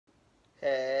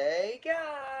Hey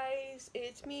guys,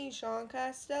 it's me, Sean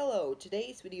Costello.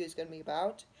 Today's video is going to be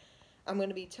about, I'm going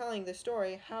to be telling the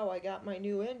story how I got my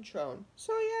new intro.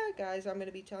 So yeah guys, I'm going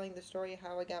to be telling the story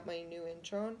how I got my new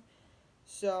intro.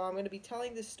 So I'm going to be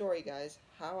telling the story guys,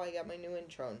 how I got my new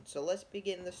intro. So let's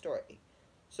begin the story.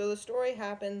 So the story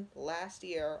happened last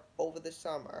year over the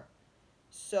summer.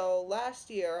 So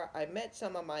last year I met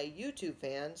some of my YouTube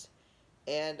fans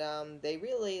and they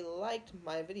really liked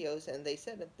my videos and they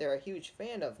said that they're a huge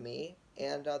fan of me,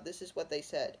 and this is what they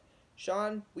said.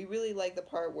 Sean, we really like the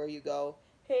part where you go,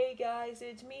 "Hey guys,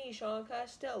 it's me, Sean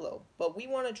Costello, but we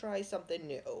want to try something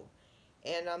new."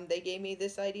 And they gave me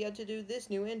this idea to do this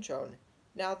new intro.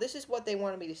 Now this is what they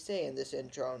wanted me to say in this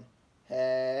intro.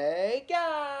 "Hey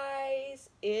guys,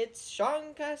 it's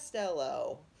Sean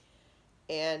Costello."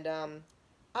 And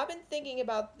I've been thinking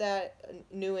about that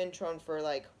new intro for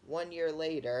like 1 year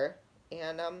later,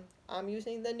 and I'm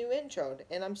using the new intro,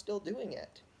 and I'm still doing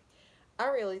it. I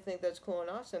really think that's cool and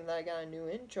awesome that I got a new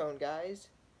intro, guys.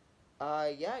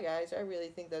 Yeah, guys, I really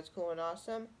think that's cool and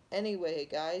awesome. Anyway,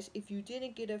 guys, if you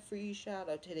didn't get a free shout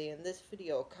out today in this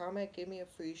video, comment, give me a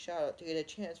free shout out to get a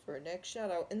chance for a next shout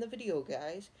out in the video,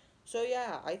 guys. So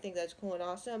yeah, I think that's cool and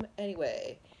awesome.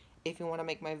 Anyway, if you want to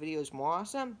make my videos more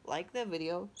awesome, like the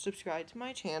video, subscribe to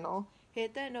my channel,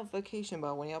 hit that notification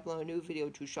bell when you upload a new video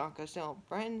to Sean Costello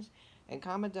Friends, and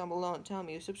comment down below and tell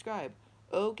me you subscribe.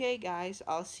 Okay, guys,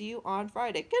 I'll see you on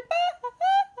Friday. Goodbye!